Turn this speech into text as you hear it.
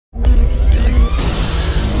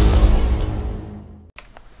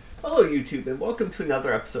YouTube, and welcome to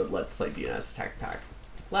another episode of Let's Play DNS Techpack.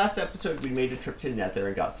 Last episode we made a trip to Nether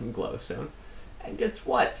and got some glowstone. And guess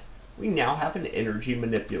what? We now have an energy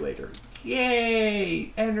manipulator.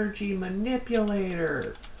 Yay! Energy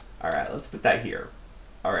manipulator! Alright, let's put that here.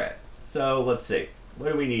 Alright, so let's see.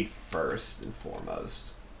 What do we need first and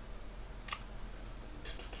foremost?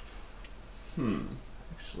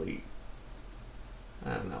 Actually,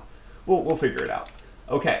 I don't know. We'll figure it out.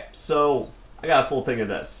 Okay, so I got a full thing of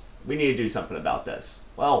this. We need to do something about this.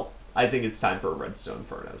 Well, I think it's time for a redstone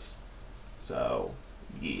furnace. So,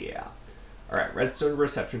 yeah. Alright, redstone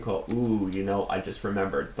reception coil. Ooh, you know, I just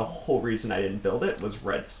remembered. The whole reason I didn't build it was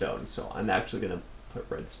redstone. So I'm actually going to put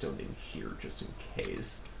redstone in here just in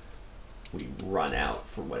case we run out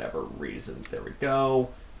for whatever reason. There we go.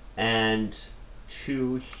 And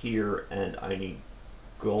 2 here, and I need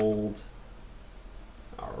gold.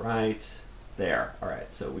 Alright. There.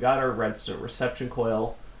 Alright, so we got our redstone reception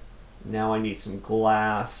coil. Now I need some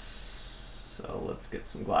glass. So let's get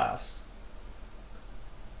some glass.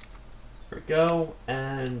 There we go.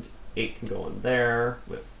 And 8 can go in there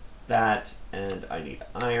with that. And I need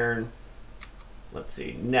iron. Let's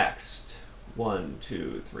see. Next. 1,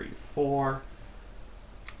 2, 3, 4.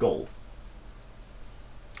 Gold.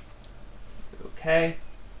 Okay.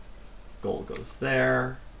 Gold goes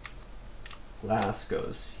there. Glass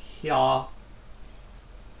goes here.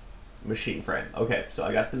 Machine frame. Okay, so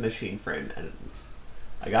I got the machine frame and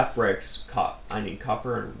I got bricks. I need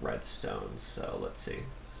copper and redstone. So let's see.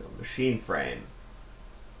 So machine frame.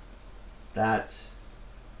 That.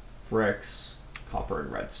 Bricks, copper,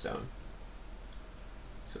 and redstone.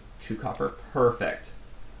 So 2 copper. Perfect.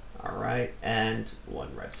 Alright, and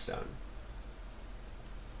 1 redstone.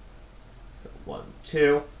 So 1,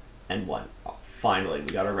 2, and 1. Oh, finally,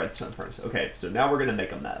 we got our redstone furnace. Okay, so now we're going to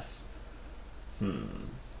make a mess.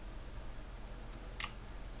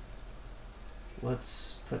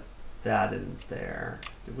 Let's put that in there.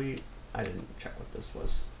 Did we? I didn't check what this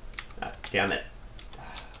was. Ah, damn it.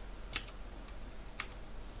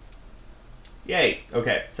 Yay!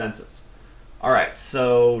 Okay, census. Alright,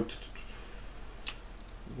 so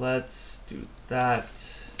let's do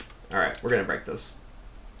that. Alright, we're gonna break this.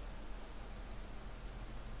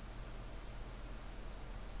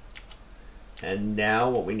 And now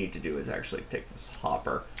what we need to do is actually take this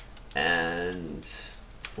hopper and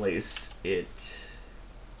place it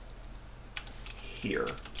here.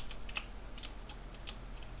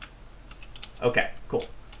 Okay, cool.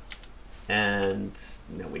 And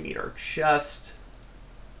now we need our chest.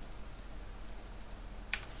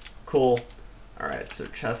 Cool. Alright, so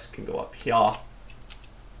chest can go up here.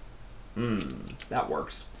 That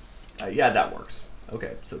works. Yeah, that works.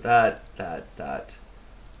 Okay, so that,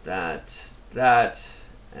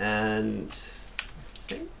 and I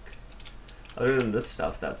think other than this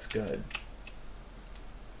stuff, that's good.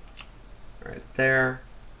 Right there.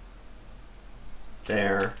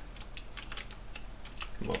 There.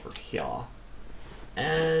 Come over here.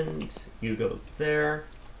 And you go there.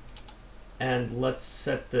 And let's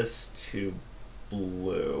set this to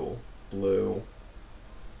blue. Blue.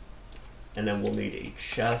 And then we'll need a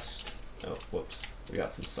chest. Oh, whoops. We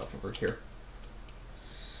got some stuff over here.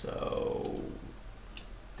 So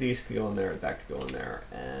these can go in there, that can go in there,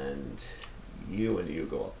 and you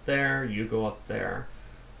go up there, you go up there.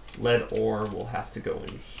 Lead ore will have to go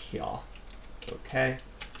in here. Okay.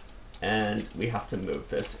 And we have to move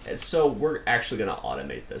this. So we're actually going to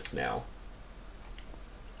automate this now.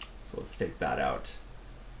 So let's take that out.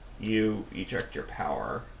 You eject your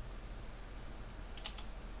power.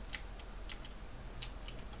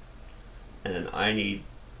 And then I need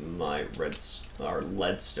my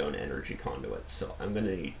leadstone energy conduit. So I'm going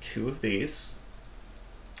to need 2 of these.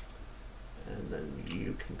 And then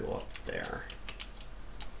you can go up there.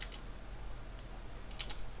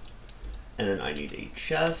 And then I need a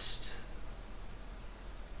chest,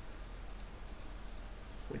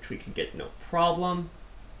 which we can get no problem.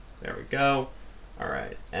 There we go.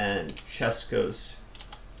 Alright, and chest goes.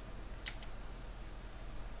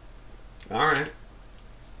 Alright.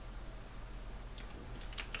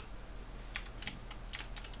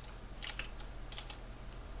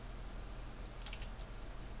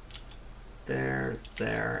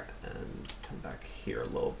 There, and come back here a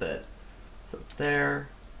little bit. So there,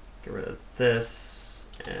 get rid of this,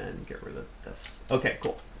 and get rid of this. Okay,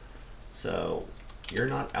 cool. So you're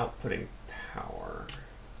not outputting power.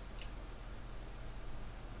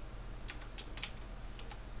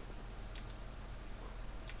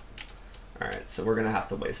 Alright, so we're gonna have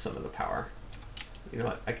to waste some of the power. You know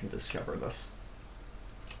what, I can discover this.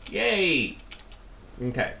 Yay!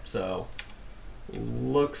 Okay, so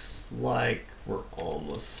looks like we're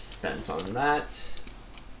almost spent on that,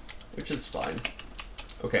 which is fine.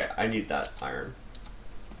 Okay, I need that iron.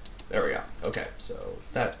 There we go. Okay, so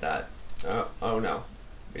that. Oh no,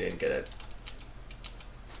 we didn't get it.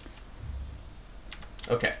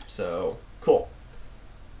 Okay, so cool.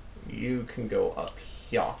 You can go up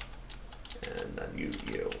here, and then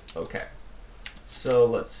you. Okay, so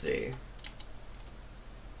let's see.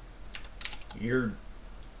 You're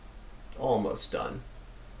almost done.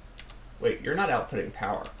 Wait, you're not outputting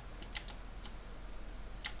power.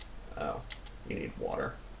 Oh, you need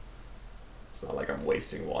water. It's not like I'm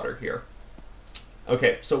wasting water here.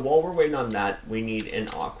 Okay, so while we're waiting on that, we need an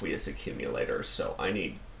aqueous accumulator. So I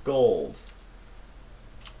need gold.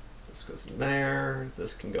 This goes in there.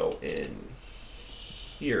 This can go in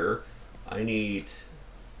here. I need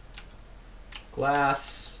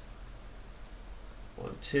glass.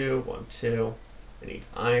 1, 2, 1, 2. I need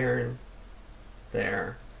iron.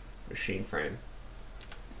 There. Machine frame.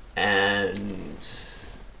 And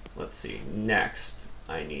let's see. Next,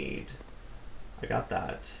 I got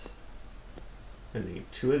that. I need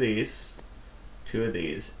 2 of these,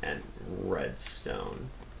 and redstone.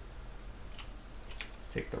 Let's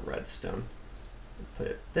take the redstone and put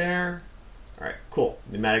it there. All right, cool.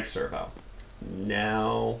 Pneumatic servo.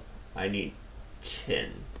 Now I need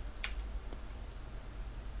tin.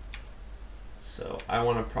 So I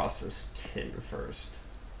want to process tin first.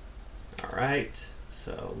 All right,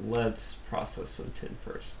 so let's process some tin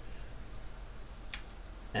first.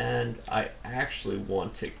 And I actually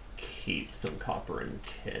want to keep some copper and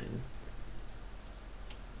tin.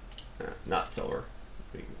 Not silver.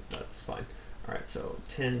 That's fine. All right, so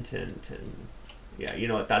tin. Yeah, you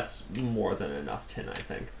know what? That's more than enough tin, I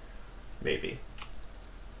think. Maybe.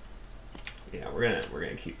 Yeah, we're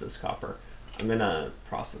gonna keep this copper. I'm gonna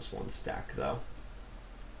process 1 stack though.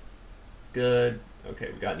 Good.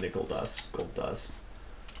 Okay, we got nickel dust, gold dust.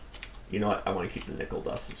 You know what? I want to keep the nickel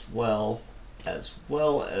dust as well as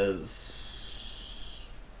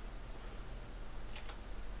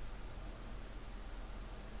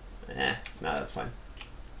no, that's fine.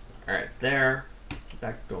 All right, there.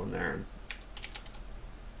 Back going there.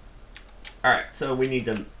 All right, so we need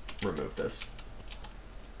to remove this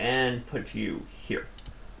and put you here.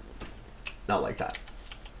 Not like that.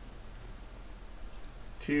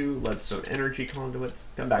 2 leadstone energy conduits.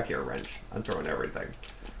 Come back here, wrench. I'm throwing everything.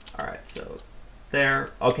 All right, so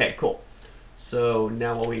there. Okay, cool. So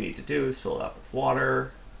now what we need to do is fill it up with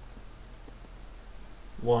water.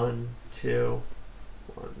 1, 2,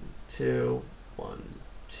 1, 2, 1,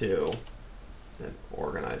 2. Then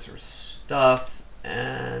organize our stuff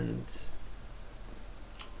and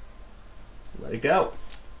let it go.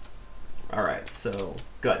 All right, so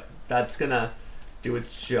good. That's gonna do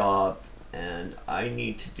its job, and I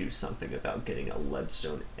need to do something about getting a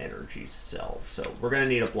leadstone energy cell. So we're gonna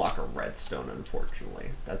need a block of redstone,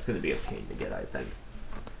 unfortunately. That's gonna be a pain to get, I think.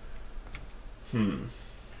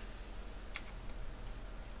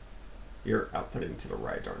 You're outputting to the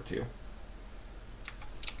right, aren't you?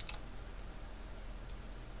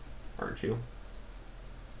 Aren't you?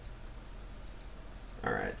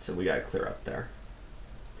 All right, so we gotta clear up there.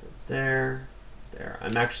 So there.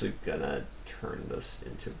 I'm actually gonna turn this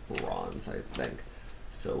into bronze, I think.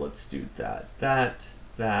 So let's do that,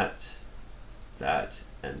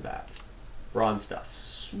 and that. Bronze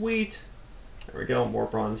dust, sweet. There we go, more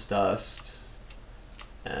bronze dust,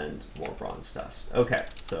 and more bronze dust. Okay,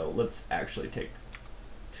 so let's actually take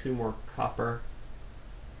 2 more copper,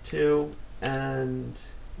 2, and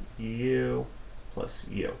you, plus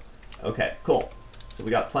you. Okay, cool. So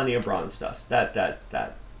we got plenty of bronze dust. That.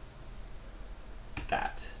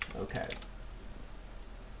 Okay.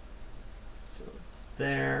 So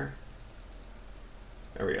there.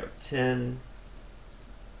 There we go. Tin.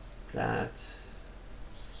 That.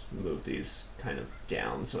 Just move these kind of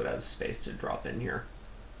down so it has space to drop in here.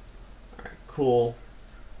 All right, cool.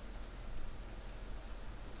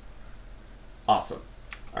 Awesome.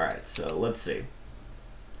 All right, so let's see.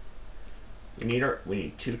 We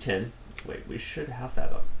need 2 tin. Wait, we should have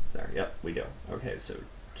that up there. Yep, we do. Okay, so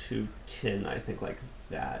 2 tin, I think, like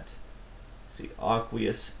that. Let's see,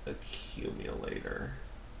 aqueous accumulator.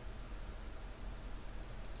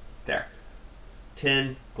 There.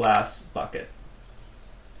 Tin, glass, bucket.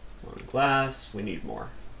 1 glass, we need more.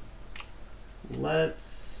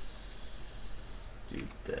 Let's do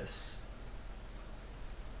this.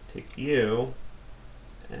 Take you,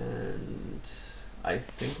 and I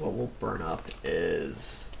think what we'll burn up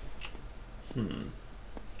is, what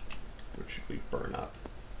should we burn up?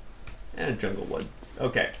 And jungle wood.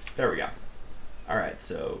 Okay, there we go. All right,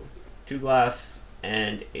 so 2 glass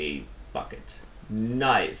and a bucket.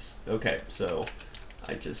 Nice. Okay, so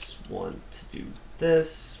I just want to do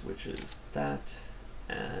this, which is that,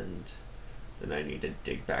 and then I need to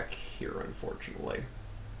dig back here, unfortunately.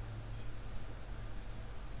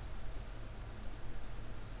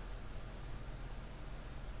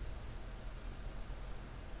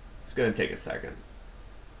 It's going to take a second.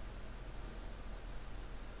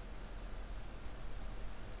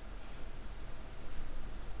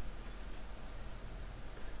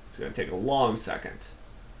 It's going to take a long second.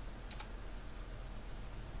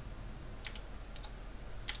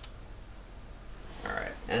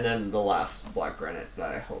 Alright, and then the last black granite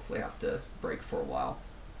that I hopefully have to break for a while.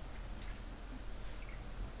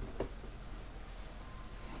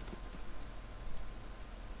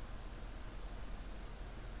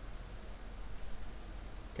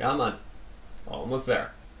 Come on. Almost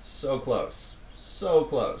there. So close. So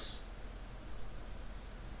close.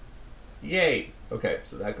 Yay. Okay,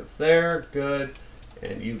 so that goes there. Good.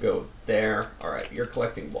 And you go there. Alright, you're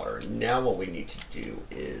collecting water. Now what we need to do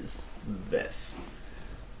is this.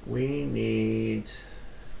 We need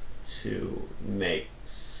to make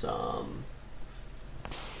some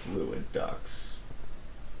fluid ducts.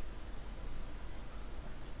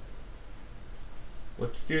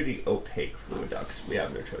 Let's do the opaque fluid ducts. We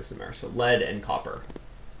have no choice in there. So lead and copper.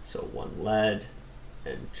 So 1 lead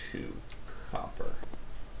and 2 copper.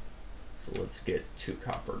 So let's get 2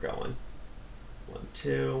 copper going. 1,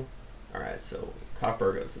 2. Alright, so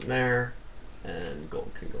copper goes in there, and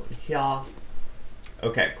gold can go in here.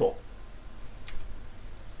 Okay, cool.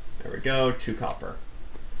 There we go, 2 copper.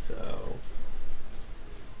 So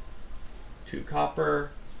 2 copper,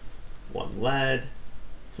 1 lead,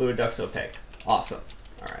 fluid ducts opaque. Awesome.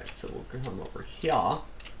 Alright, so we'll come over here.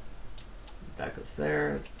 That goes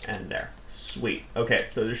there and there. Sweet. Okay,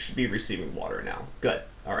 so this should be receiving water now. Good.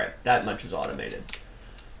 Alright, that much is automated.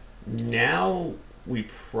 Now we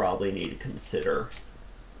probably need to consider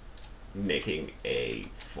making a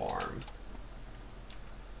farm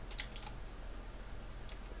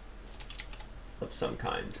of some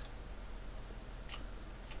kind.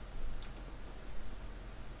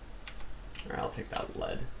 Alright, I'll take that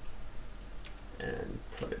lead and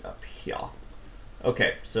put it up here.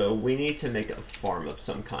 Okay, so we need to make a farm of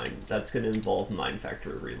some kind. That's going to involve Mine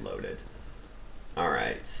Factory Reloaded.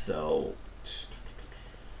 Alright, so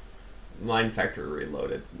Mine Factory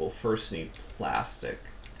Reloaded. We'll first need plastic.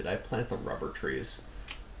 Did I plant the rubber trees?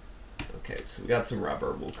 Okay, so we got some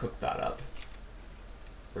rubber. We'll cook that up.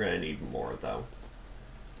 We're going to need more, though.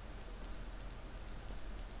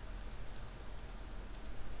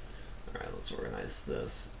 Alright, let's organize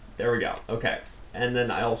this. There we go. Okay. And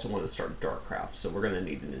then I also want to start Darkcraft, so we're going to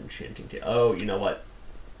need an enchanting table. Oh, you know what?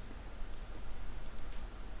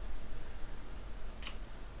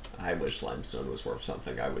 I wish limestone was worth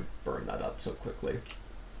something. I would burn that up so quickly.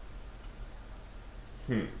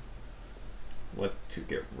 What to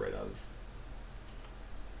get rid of?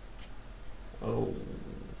 Oh,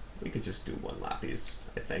 we could just do 1 lapis,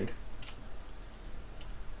 I think.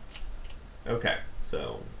 Okay,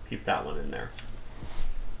 so keep that one in there.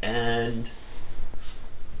 And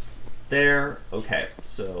there. Okay,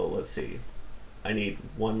 so let's see. I need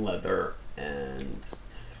 1 leather and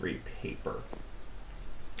 3 paper.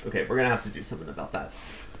 Okay, we're gonna have to do something about that.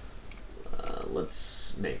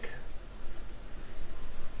 Let's make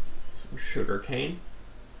some sugar cane.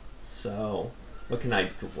 So, what can I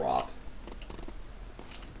drop?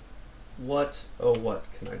 What? Oh, what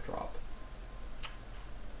can I drop?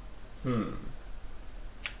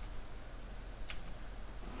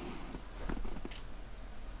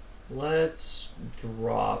 Let's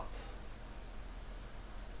drop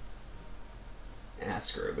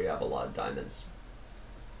Asker. We have a lot of diamonds.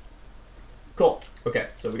 Cool. Okay,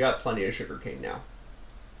 so we got plenty of sugarcane now.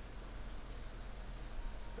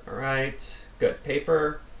 Alright, good.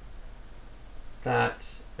 Paper,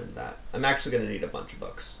 that, and that. I'm actually going to need a bunch of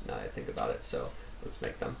books now that I think about it, so let's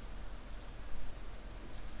make them.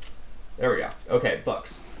 There we go. Okay,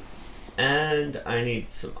 books. And I need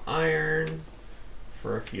some iron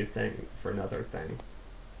for a few things, for another thing.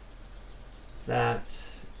 That,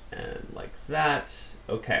 and like that.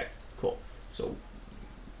 Okay, cool. So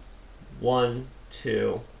 1,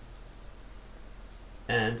 2,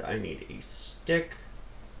 and I need a stick.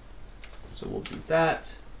 So we'll do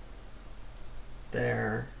that.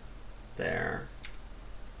 There, there.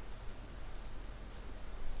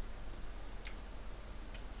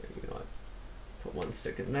 You know what? Put 1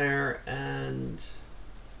 stick in there, and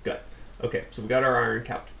good. Okay, so we got our iron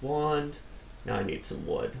capped wand. Now I need some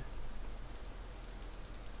wood.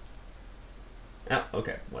 Oh,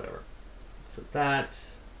 okay, whatever. So that.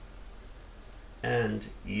 and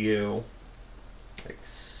you, like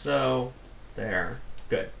so. There.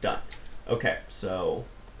 Good. Done. Okay, so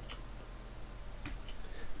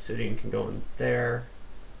obsidian can go in there.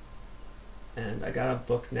 And I got a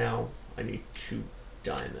book now. I need 2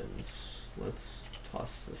 diamonds. Let's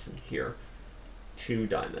toss this in here. 2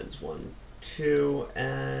 diamonds. 1, 2,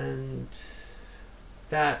 and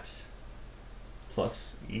that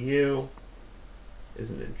plus you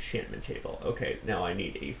is an enchantment table. Okay, now I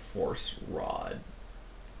need a force rod.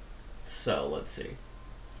 So let's see.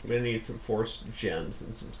 I'm gonna need some force gems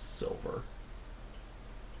and some silver.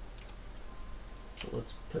 So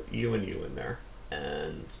let's put you and you in there.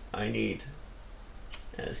 And I need,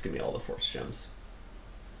 and it's gonna be all the force gems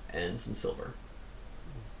and some silver.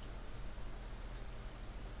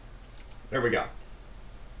 There we go.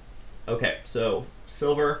 Okay, so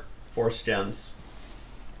silver, force gems,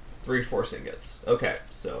 3 force ingots. Okay,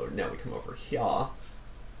 so now we come over here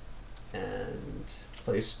and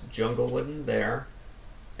place jungle wood in there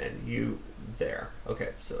and you there. Okay,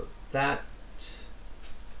 so that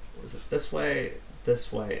was it this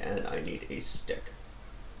way, and I need a stick.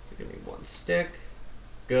 So give me 1 stick.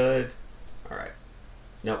 Good. Alright.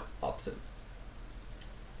 Nope, opposite.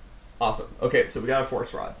 Awesome. Okay, so we got a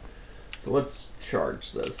force rod. So let's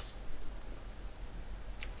charge this.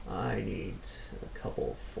 I need a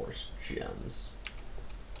couple force gems.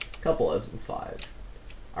 A couple as in 5.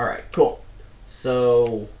 Alright, cool.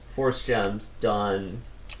 So force gems done.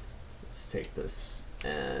 Let's take this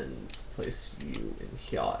and place you in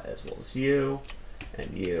here as well as you,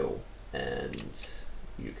 and you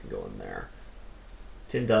can go in there.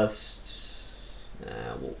 Tin dust,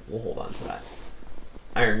 we'll hold on to that.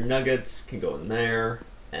 Iron nuggets can go in there,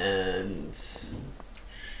 and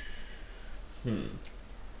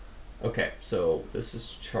okay, so this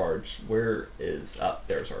is charged. Where is up?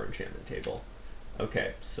 There's our enchantment table.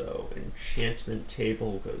 Okay, so enchantment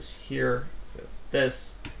table goes here with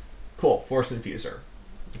this. Cool, force infuser.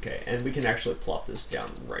 Okay, and we can actually plop this down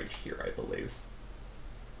right here, I believe.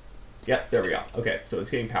 Yep, there we go. Okay, so it's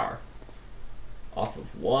getting power off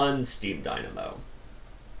of 1 steam dynamo.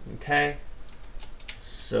 Okay,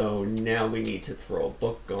 so now we need to throw a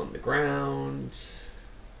book on the ground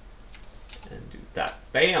and do that.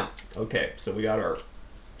 Bam! Okay, so we got our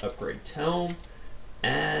upgrade tome,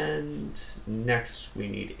 and next we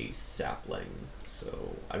need a sapling.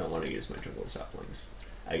 So I don't want to use my jungle saplings.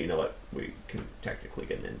 You know what? We can technically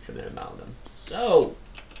get an infinite amount of them. So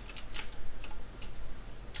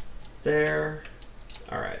there.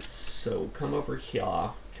 Alright, so come over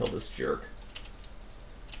here, kill this jerk.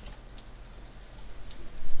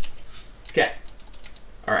 Okay.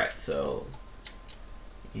 Alright, so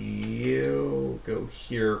you go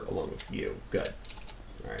here along with you. Good.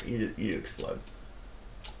 Alright, you explode.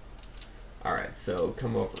 Alright, so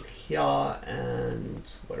come over here, and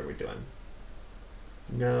what are we doing?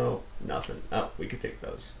 No, nothing. Oh, we could take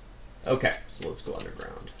those. Okay, so let's go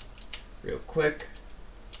underground real quick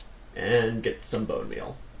and get some bone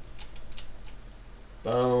meal.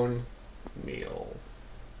 Bone meal.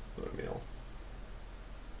 Bone meal.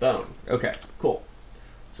 Bone. Okay, cool.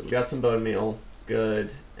 So we got some bone meal.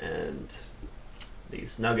 Good. And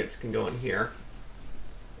these nuggets can go in here.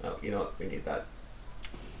 Oh, you know what? We need that.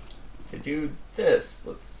 To do this,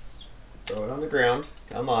 let's throw it on the ground.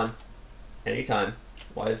 Come on. Anytime.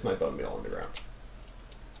 Why is my bone meal on the ground?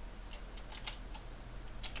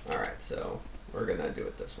 Alright, so we're gonna do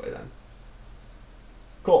it this way then.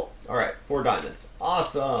 Cool. Alright, 4 diamonds.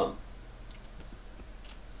 Awesome!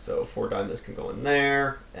 So 4 diamonds can go in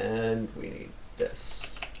there, and we need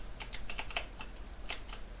this.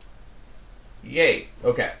 Yay!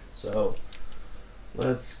 Okay, so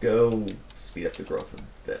let's go speed up the growth of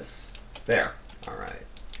this. There. Alright.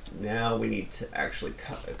 Now we need to actually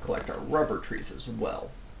collect our rubber trees as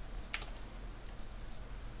well.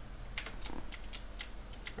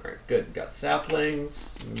 Alright, good. Got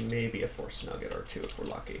saplings, maybe a force nugget or 2 if we're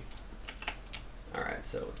lucky. Alright,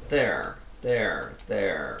 so there, there,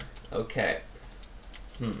 there. Okay.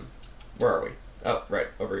 Where are we? Oh, right,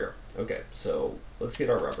 over here. Okay, so let's get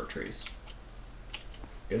our rubber trees.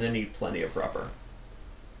 Gonna need plenty of rubber.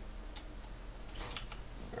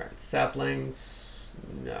 Alright, saplings.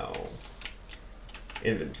 No.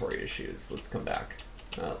 Inventory issues. Let's come back.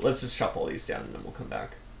 Let's just chop all these down and then we'll come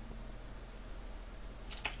back.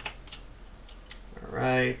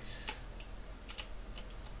 Alright.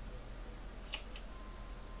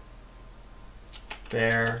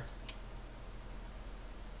 There.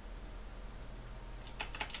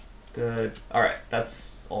 Good. Alright,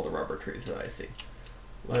 that's all the rubber trees that I see.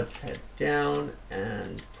 Let's head down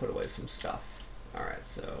and put away some stuff. Alright,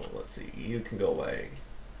 so let's see. You can go away.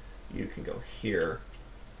 You can go here.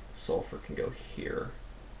 Sulfur can go here.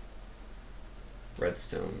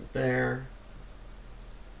 Redstone there.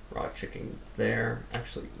 Raw chicken there.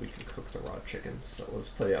 Actually, we can cook the raw chicken, so let's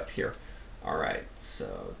put it up here. Alright,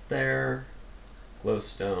 so there.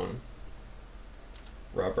 Glowstone.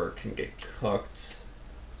 Rubber can get cooked.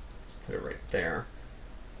 Let's put it right there.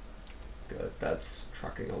 Good, that's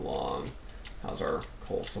trucking along. How's our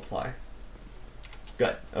coal supply?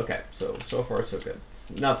 Good, okay, so far so good. It's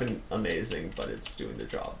nothing amazing, but it's doing the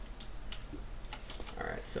job.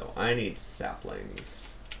 Alright, so I need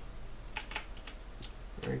saplings.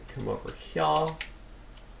 Alright, come over here.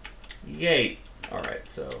 Yay! Alright,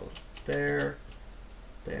 so there,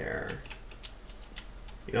 there.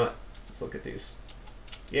 You know what? Let's look at these.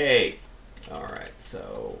 Yay! Alright,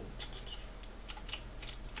 so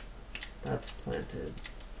that's planted.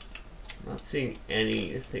 I'm not seeing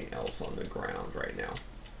anything else on the ground right now.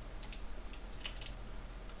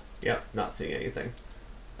 Yep, not seeing anything.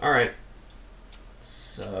 Alright.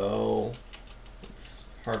 So let's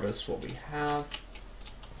harvest what we have.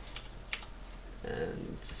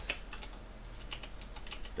 And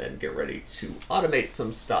then get ready to automate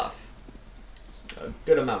some stuff. A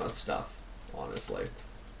good amount of stuff, honestly.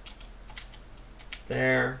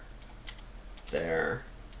 There, there,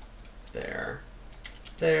 there,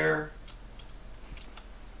 there.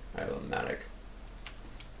 I have a matic.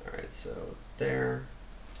 Alright, so there.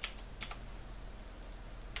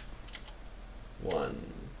 1,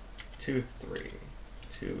 2, 3,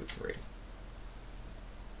 2, 3.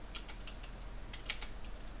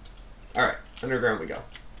 Alright, underground we go.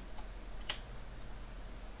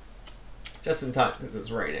 Just in time, because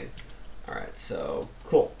it's raining. Alright, so,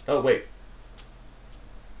 cool. Oh, wait.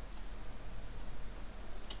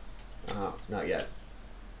 Oh, not yet.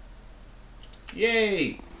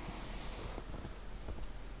 Yay!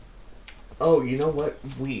 Oh, you know what?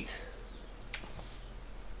 Wheat.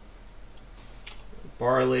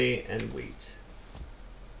 Barley and wheat.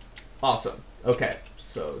 Awesome. Okay,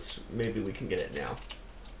 so maybe we can get it now.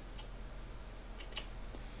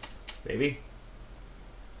 Maybe?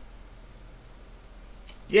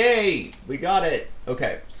 Yay! We got it!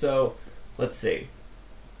 Okay, so let's see.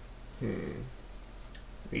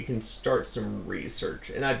 We can start some research.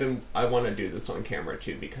 And I want to do this on camera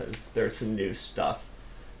too because there's some new stuff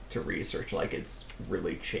to research. Like, it's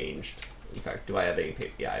really changed. In fact, do I have any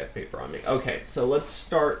paper? Yeah, I have paper on me. Okay, so let's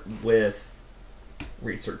start with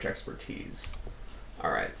research expertise.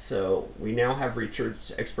 Alright, so we now have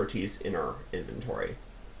research expertise in our inventory.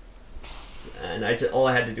 And all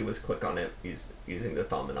I had to do was click on it using the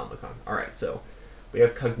Thaumcraft. Alright, so we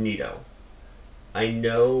have Cognito. I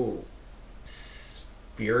know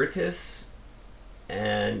Spiritus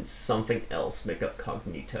and something else make up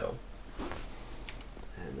Cognito.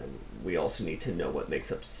 And then we also need to know what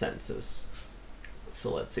makes up Census.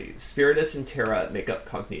 So let's see. Spiritus and Terra make up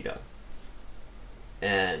Cognito.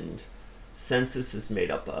 And Census is made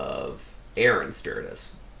up of Air and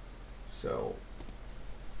Spiritus. So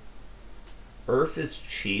Earth is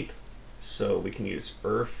cheap, so we can use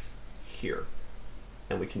Earth here.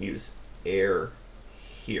 And we can use Air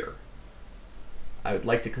here. I would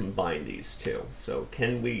like to combine these two. So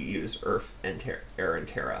can we use Earth and Air and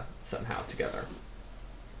Terra somehow together?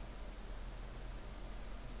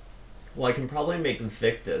 Well, I can probably make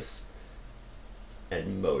Victus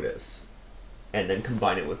and Modus, and then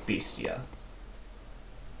combine it with Bestia.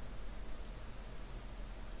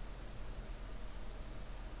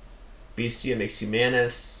 Bestia makes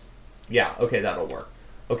Humanus. Yeah, okay, that'll work.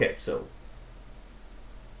 Okay, so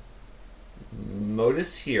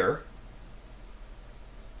Modus here.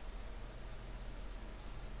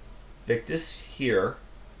 Victus here.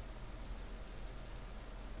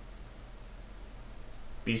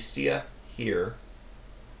 Bestia here.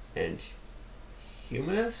 And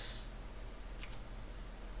Humanus?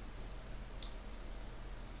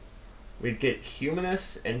 We'd get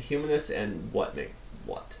Humanus and what make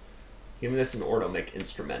what? Humanus and Ordo make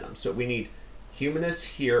Instrumentum. So we need Humanus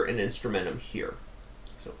here and Instrumentum here.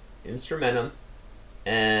 So Instrumentum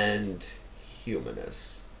and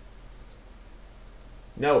Humanus.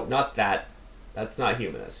 No, not that. That's not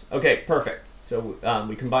Humanus. Okay, perfect. So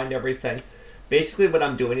we combined everything. Basically what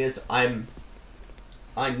I'm doing is I'm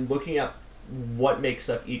looking at what makes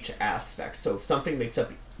up each aspect. So if something makes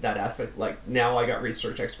up that aspect, like now I got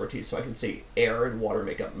research expertise, so I can see air and water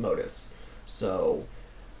make up Modus. So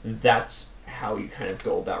that's how you kind of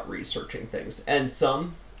go about researching things. And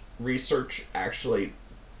some research actually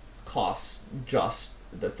costs just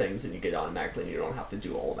the things and you get automatically and you don't have to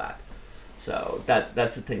do all that. So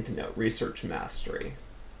that's a thing to note. Research mastery.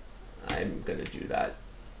 I'm going to do that.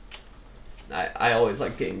 I always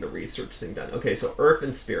like getting the research thing done. Okay, so Earth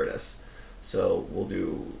and Spiritus. So we'll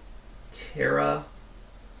do Terra,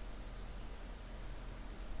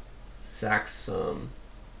 Saxum,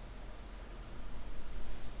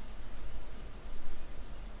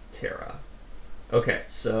 Terra. Okay,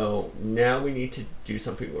 so now we need to do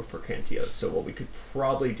something with Percantios. So what we could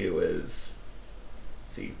probably do is,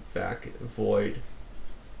 see, Void,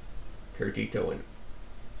 Perdito, and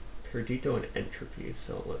Entropy.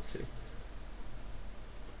 So let's see.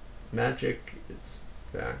 Magic is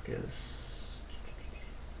Vacus.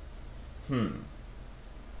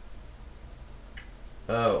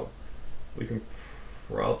 Oh, we can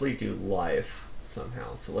probably do life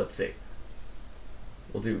somehow. So let's see.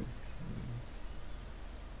 We'll do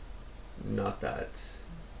not that.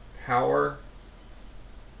 Power.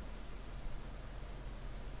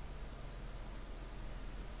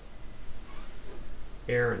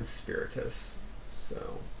 Air and Spiritus.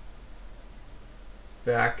 So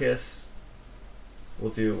Bacchus.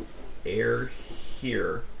 We'll do air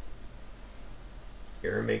here.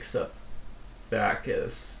 Air makes up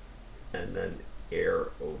Bacchus, and then air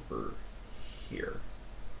over here.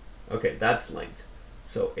 Okay, that's linked.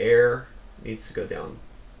 So air needs to go down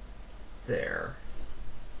there.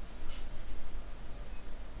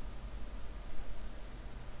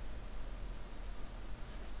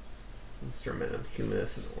 Instrument of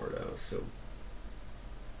Humanus and Ordo. So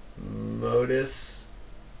Modus.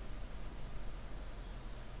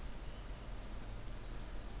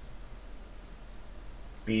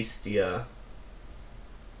 Bestia,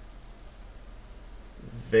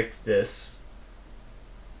 Victus,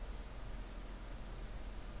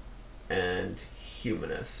 and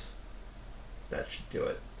Humanus. That should do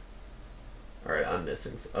it. Alright, I'm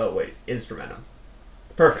missing. Oh, wait. Instrumentum.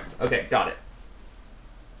 Perfect. Okay, got it.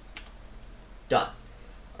 Done.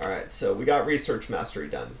 Alright, so we got Research Mastery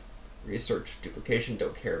done. Research Duplication,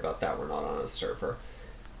 don't care about that. We're not on a server.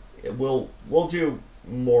 We'll do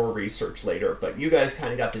more research later, but you guys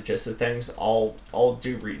kind of got the gist of things. I'll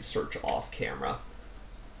do research off camera,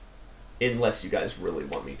 unless you guys really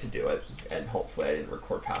want me to do it, and hopefully I didn't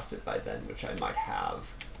record past it by then, which I might have.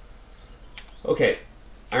 Okay,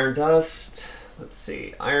 Iron Dust. Let's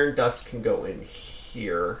see. Iron Dust can go in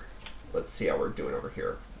here. Let's see how we're doing over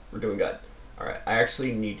here. We're doing good. Alright, I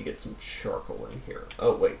actually need to get some charcoal in here.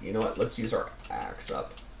 Oh, wait, you know what? Let's use our axe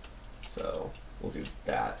up. So we'll do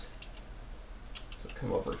that. So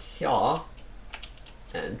come over here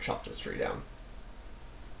and chop this tree down.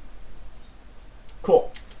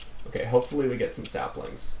 Cool. Okay, hopefully we get some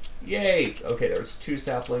saplings. Yay! Okay, there's 2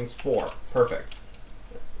 saplings, 4. Perfect.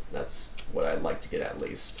 That's what I'd like to get at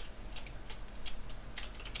least.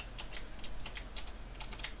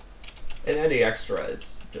 And any extra,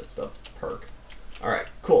 it's just a perk. Alright,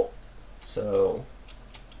 cool. So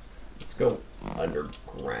let's go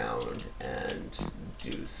underground and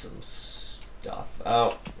do some stuff.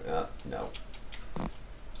 Oh, no.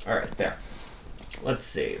 Alright, there. Let's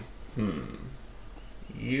see.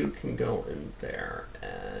 You can go in there,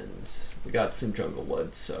 and we got some jungle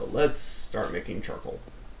wood, so let's start making charcoal.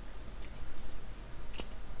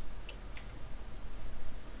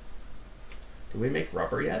 Did we make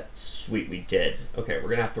rubber yet? Sweet, we did. Okay, we're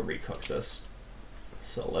gonna have to recook this.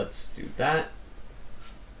 So let's do that.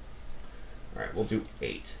 Alright, we'll do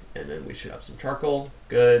 8, and then we should have some charcoal.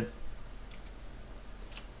 Good.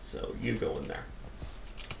 So you go in there.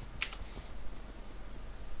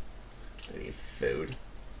 I need food.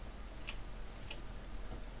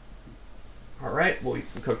 Alright, we'll eat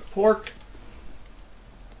some cooked pork.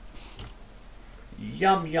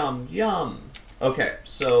 Yum, yum, yum. Okay,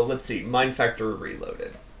 so let's see. Mine Factory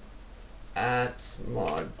reloaded. At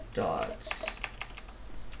mod.mine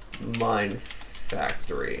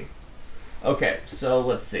factory. Okay, so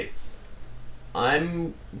let's see.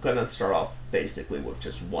 I'm gonna start off basically with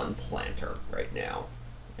just 1 planter right now.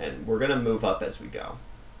 And we're gonna move up as we go.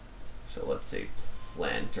 So let's see.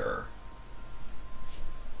 Planter.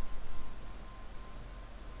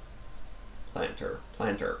 Planter.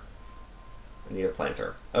 Planter. I need a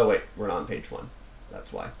planter. Oh wait, we're not on page 1.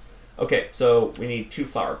 That's why. Okay, so we need 2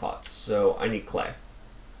 flower pots. So I need clay.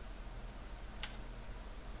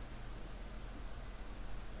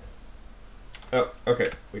 Oh,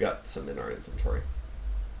 okay. We got some in our inventory.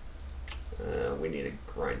 We need to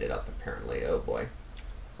grind it up apparently. Oh boy.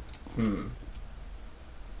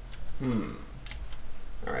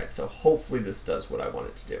 Alright, so hopefully this does what I want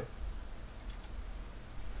it to do.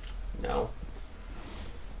 No.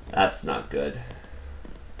 That's not good.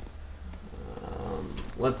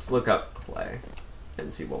 Let's look up clay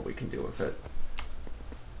and see what we can do with it.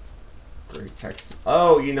 Great text.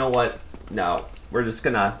 Oh, you know what? No, we're just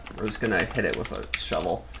gonna hit it with a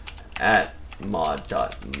shovel at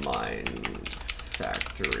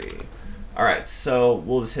mod.minefactory. All right, so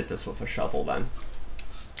we'll just hit this with a shovel then.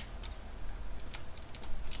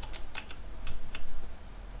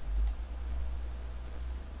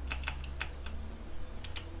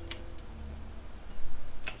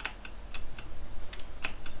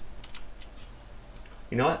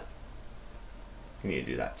 You know what? You need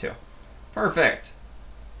to do that too. Perfect.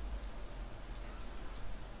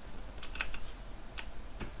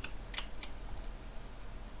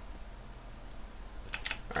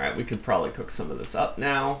 Alright, we could probably cook some of this up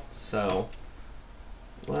now. So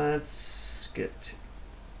let's get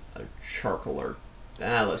a charcoaler.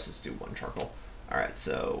 Let's just do one charcoal. Alright,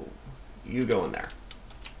 so you go in there.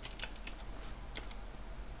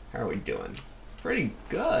 How are we doing? Pretty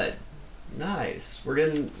good. Nice. We're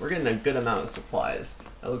getting a good amount of supplies.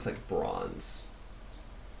 That looks like bronze.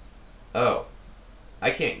 Oh.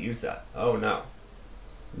 I can't use that. Oh no.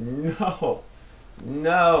 No.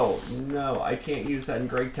 No. No. I can't use that in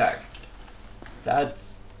Great Tech.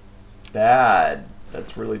 That's bad.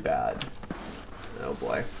 That's really bad. Oh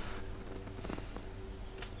boy.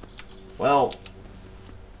 Well,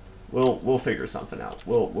 we'll figure something out.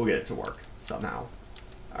 We'll get it to work somehow.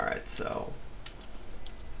 Alright, so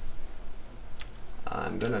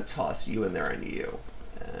I'm gonna toss you in there and you.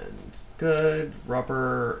 And good.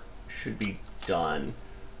 Rubber should be done.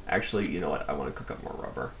 Actually, you know what? I want to cook up more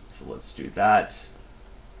rubber. So let's do that.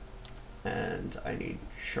 And I need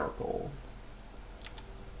charcoal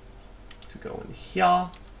to go in here.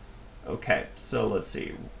 Okay, so let's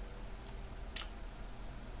see.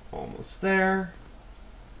 Almost there.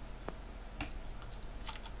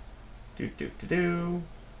 Do.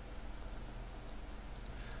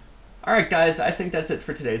 Alright guys, I think that's it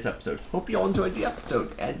for today's episode. Hope you all enjoyed the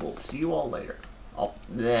episode, and we'll see you all later.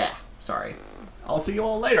 Sorry. I'll see you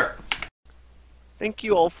all later. Thank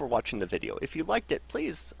you all for watching the video. If you liked it,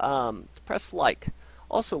 please press like.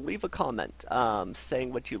 Also, leave a comment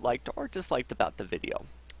saying what you liked or disliked about the video.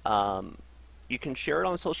 You can share it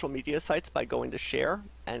on social media sites by going to share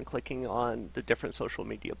and clicking on the different social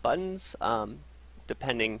media buttons,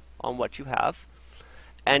 depending on what you have.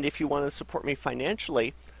 And if you want to support me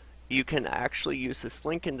financially, you can actually use this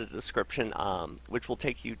link in the description, which will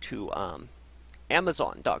take you to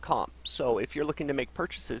Amazon.com. So if you're looking to make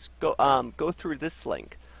purchases, go through this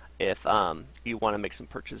link if you want to make some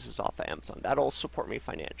purchases off of Amazon. That'll support me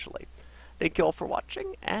financially. Thank you all for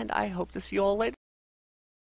watching, and I hope to see you all later.